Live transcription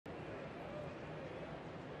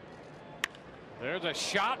There's a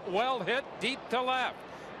shot well hit deep to left.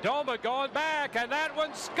 Doma going back, and that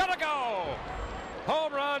one's gonna go.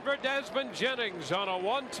 Home run for Desmond Jennings on a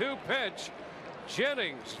 1-2 pitch.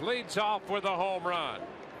 Jennings leads off with a home run.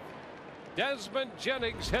 Desmond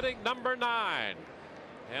Jennings hitting number 9.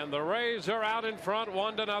 And the Rays are out in front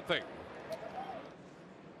 1-0.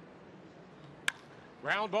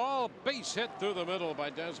 Ground ball, base hit through the middle by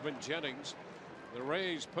Desmond Jennings. The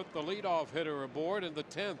Rays put the leadoff hitter aboard in the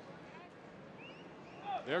 10th.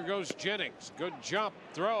 There goes Jennings. Good jump.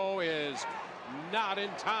 Throw is not in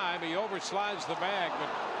time. He overslides the bag,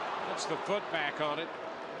 but gets the foot back on it.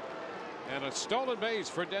 And a stolen base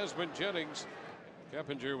for Desmond Jennings.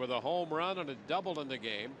 Keppinger with a home run and a double in the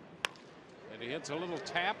game. And he hits a little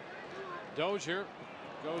tap. Dozier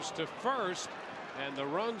goes to first, and the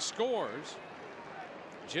run scores.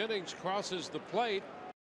 Jennings crosses the plate.